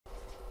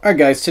Alright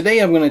guys, today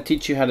I'm going to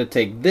teach you how to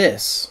take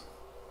this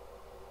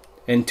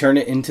and turn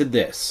it into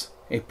this,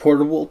 a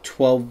portable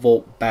 12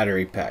 volt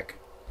battery pack.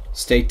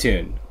 Stay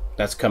tuned,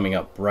 that's coming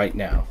up right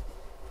now.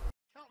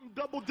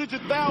 Double-digit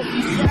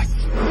thousands.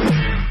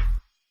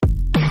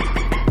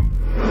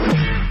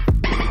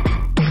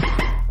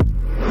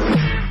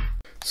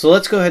 So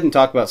let's go ahead and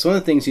talk about some of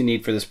the things you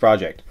need for this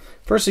project.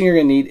 First thing you're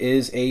going to need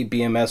is a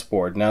BMS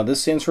board. Now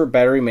this stands for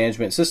Battery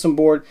Management System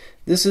Board.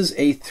 This is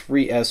a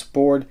 3S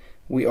board.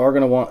 We are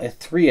going to want a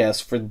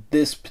 3S for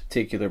this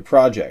particular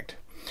project.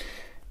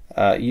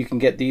 You can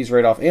get these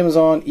right off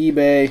Amazon,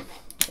 eBay,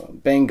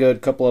 Banggood, a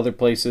couple other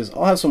places.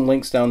 I'll have some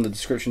links down in the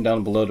description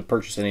down below to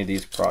purchase any of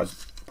these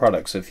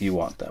products if you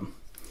want them.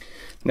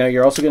 Now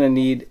you're also going to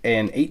need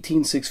an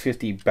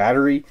 18650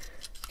 battery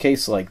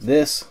case like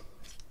this.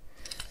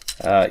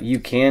 You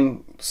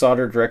can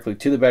solder directly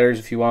to the batteries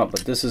if you want,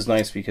 but this is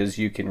nice because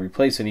you can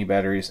replace any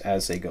batteries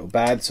as they go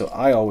bad, so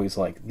I always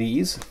like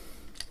these.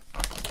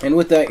 And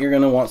with that, you're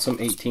going to want some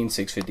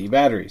 18650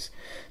 batteries.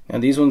 Now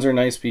these ones are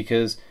nice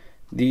because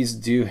these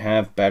do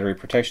have battery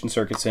protection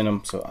circuits in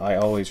them, so I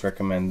always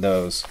recommend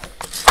those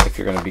if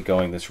you're going to be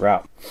going this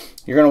route.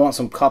 You're going to want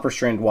some copper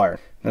strand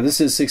wire. Now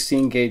this is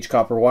 16 gauge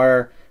copper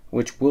wire,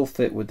 which will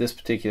fit with this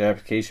particular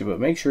application, but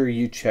make sure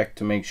you check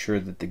to make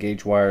sure that the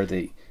gauge wire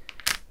that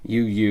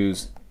you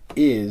use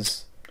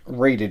is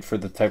rated for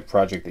the type of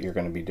project that you're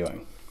going to be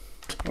doing.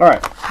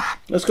 Alright,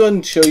 let's go ahead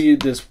and show you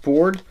this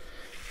board.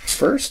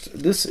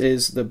 First, this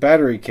is the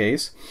battery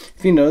case.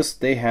 If you notice,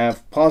 they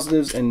have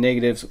positives and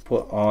negatives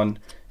put on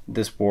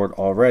this board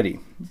already.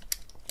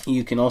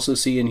 You can also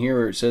see in here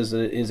where it says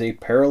that it is a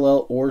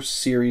parallel or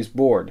series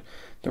board.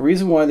 The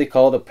reason why they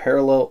call it a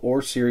parallel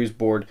or series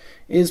board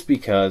is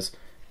because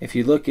if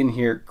you look in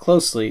here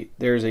closely,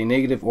 there's a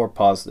negative or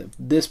positive.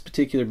 This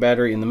particular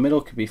battery in the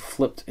middle could be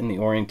flipped in the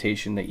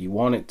orientation that you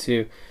want it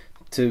to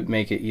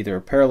make it either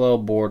a parallel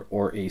board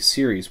or a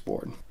series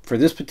board. For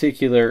this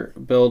particular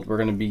build, we're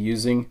going to be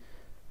using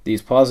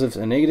these positives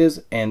and negatives,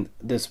 and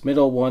this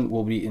middle one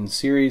will be in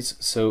series,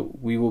 so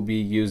we will be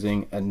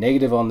using a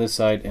negative on this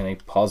side and a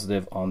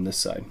positive on this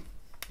side.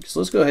 So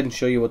let's go ahead and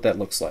show you what that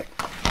looks like.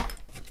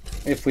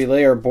 If we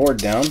lay our board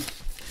down,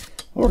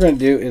 what we're going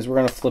to do is we're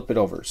going to flip it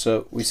over.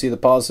 So we see the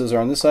positives are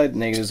on this side,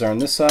 negatives are on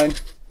this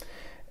side,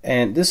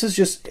 and this is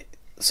just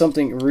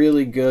something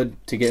really good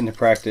to get into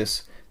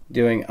practice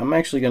doing. I'm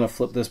actually going to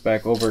flip this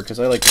back over because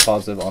I like the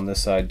positive on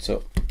this side.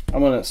 So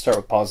I'm going to start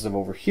with positive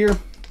over here,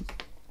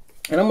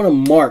 and I'm going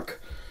to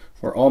mark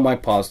where all my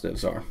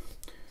positives are.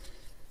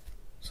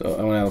 So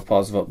I'm going to have a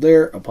positive up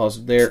there, a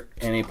positive there,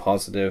 and a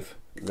positive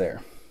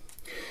there.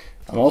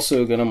 I'm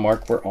also going to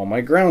mark where all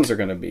my grounds are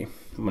going to be.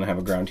 I'm going to have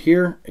a ground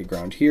here,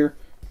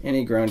 and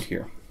a ground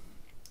here.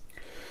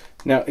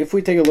 Now if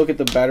we take a look at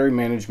the battery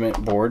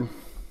management board,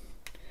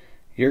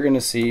 you're going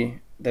to see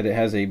that it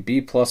has a B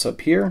plus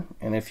up here,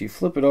 and if you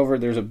flip it over,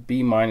 there's a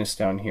B minus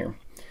down here.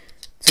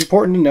 It's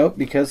important to note,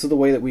 because of the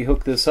way that we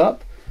hook this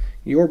up,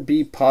 your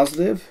B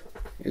positive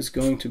is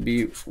going to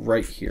be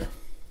right here.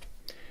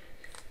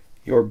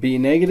 Your B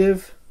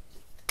negative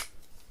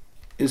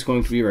is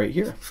going to be right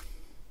here.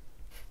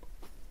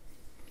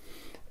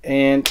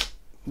 And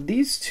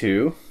these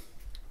two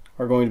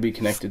are going to be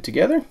connected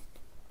together,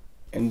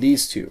 and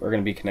these two are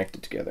going to be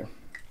connected together.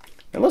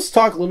 Now let's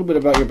talk a little bit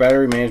about your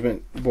battery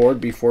management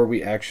board before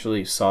we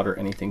actually solder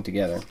anything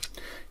together.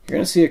 You're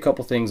going to see a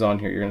couple things on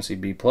here. You're going to see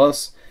B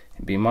plus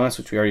and B minus,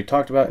 which we already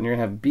talked about, and you're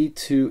going to have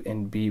B2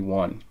 and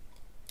B1.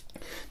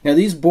 Now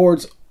these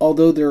boards,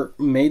 although they're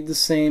made the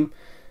same,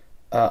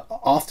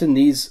 often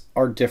these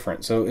are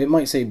different. So it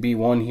might say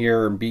B1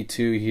 here, or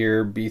B2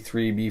 here,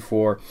 B3,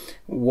 B4,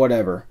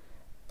 whatever.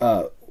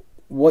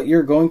 What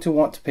you're going to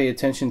want to pay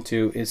attention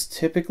to is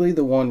typically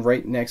the one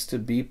right next to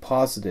B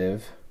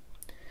positive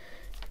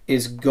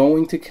is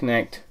going to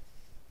connect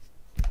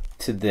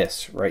to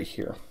this right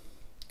here.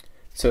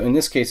 So in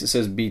this case it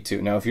says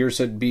B2. Now if yours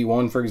said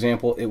B1, for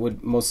example, it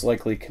would most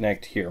likely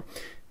connect here.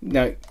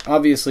 Now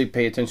obviously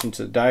pay attention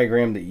to the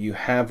diagram that you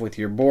have with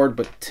your board,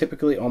 but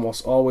typically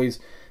almost always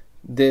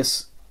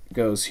this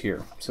goes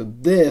here. So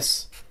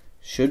this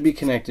should be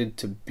connected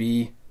to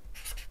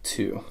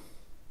B2.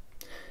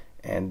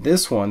 And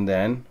this one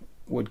then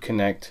would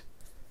connect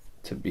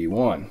to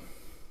B1.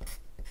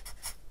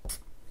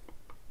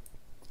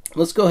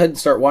 Let's go ahead and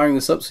start wiring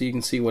this up so you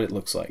can see what it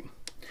looks like.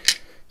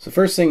 So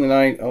first thing that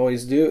I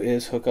always do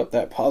is hook up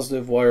that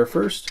positive wire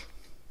first.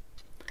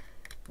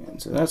 And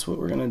so that's what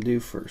we're going to do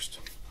first.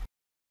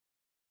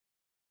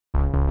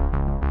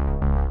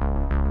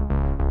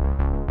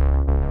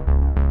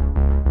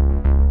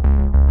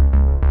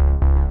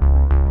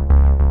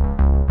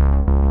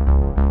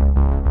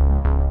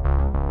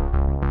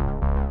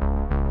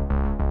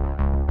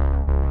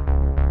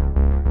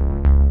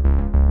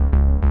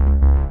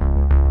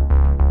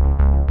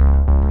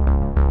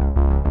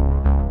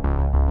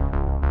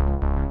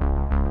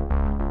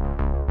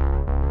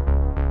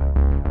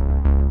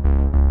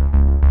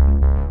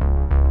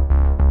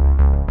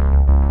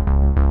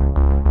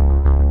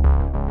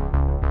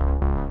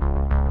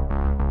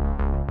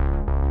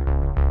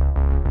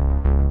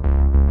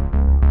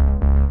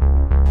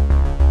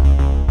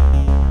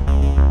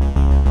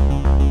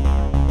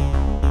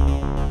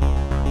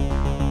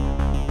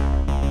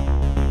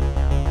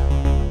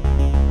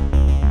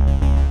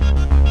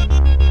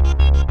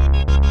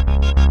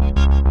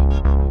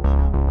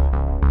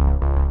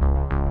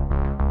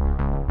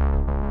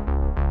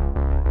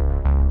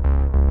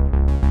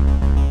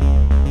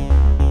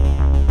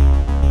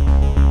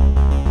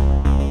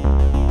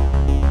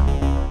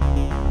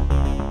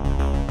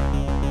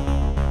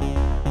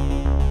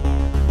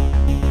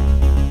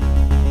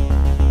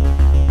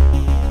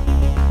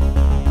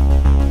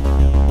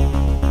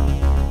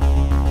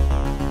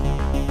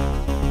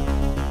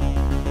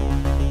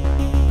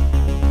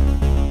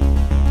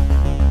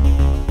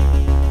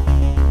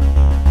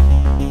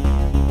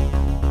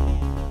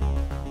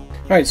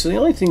 Alright, so the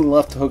only thing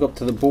left to hook up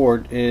to the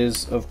board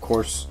is, of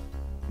course,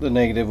 the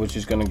negative, which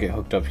is going to get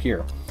hooked up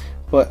here.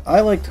 But I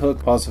like to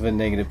hook positive and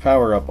negative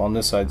power up on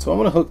this side, so I'm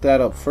going to hook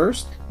that up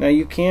first. Now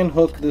you can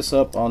hook this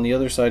up on the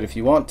other side if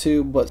you want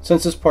to, but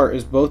since this part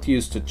is both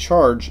used to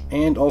charge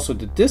and also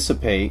to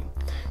dissipate,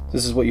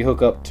 this is what you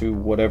hook up to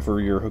whatever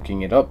you're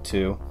hooking it up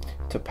to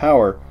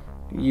power.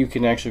 You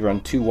can actually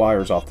run 2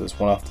 wires off this,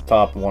 one off the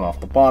top and one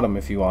off the bottom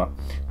if you want.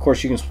 Of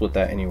course, you can split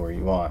that anywhere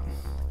you want,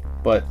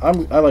 but I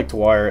like to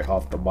wire it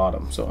off the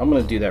bottom, so I'm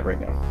going to do that right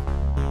now.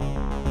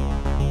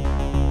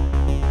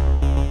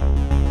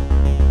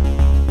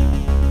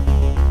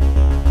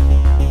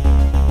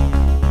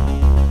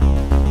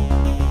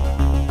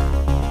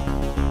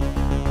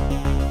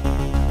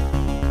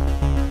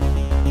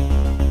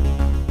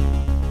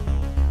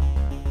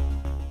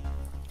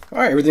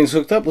 Alright, everything's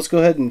hooked up. Let's go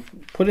ahead and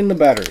put in the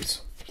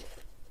batteries.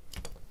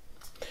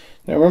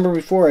 Now remember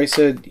before I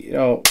said,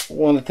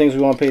 one of the things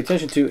we want to pay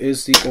attention to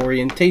is the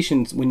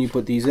orientations when you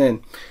put these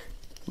in.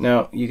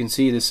 Now you can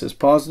see this says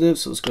positive,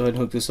 so let's go ahead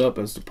and hook this up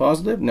as the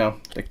positive. Now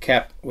the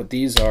cap with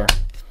these are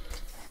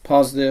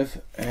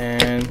positive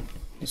and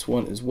this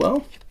one as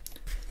well.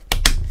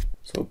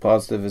 So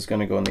positive is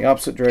going to go in the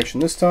opposite direction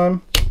this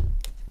time.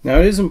 Now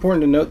it is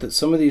important to note that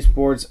some of these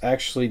boards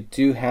actually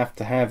do have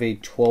to have a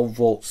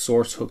 12-volt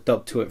source hooked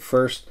up to it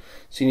first.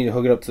 So you need to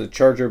hook it up to the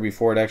charger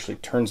before it actually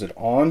turns it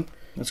on.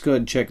 Let's go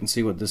ahead and check and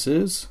see what this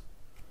is.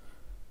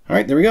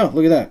 Alright, there we go.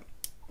 Look at that.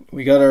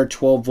 We got our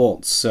 12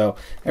 volts. So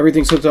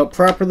everything's hooked up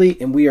properly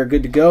and we are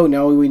good to go.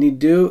 Now all we need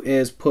to do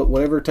is put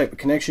whatever type of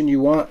connection you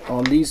want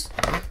on these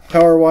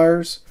power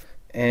wires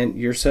and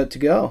you're set to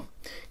go.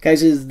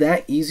 Guys, it is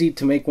that easy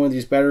to make one of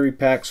these battery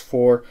packs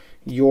for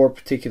your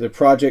particular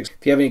projects.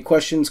 If you have any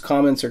questions,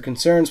 comments, or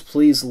concerns,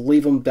 please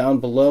leave them down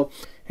below.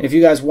 And if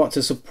you guys want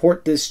to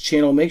support this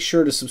channel, make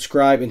sure to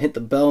subscribe and hit the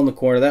bell in the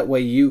corner. That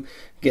way you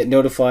get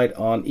notified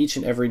on each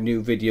and every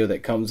new video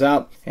that comes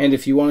out. And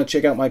if you want to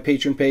check out my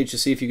Patreon page to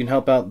see if you can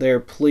help out there,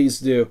 please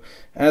do.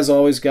 As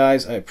always,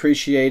 guys, I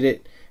appreciate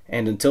it.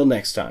 And until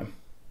next time.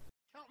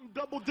 Counting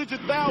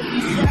double-digit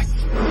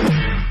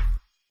thousands.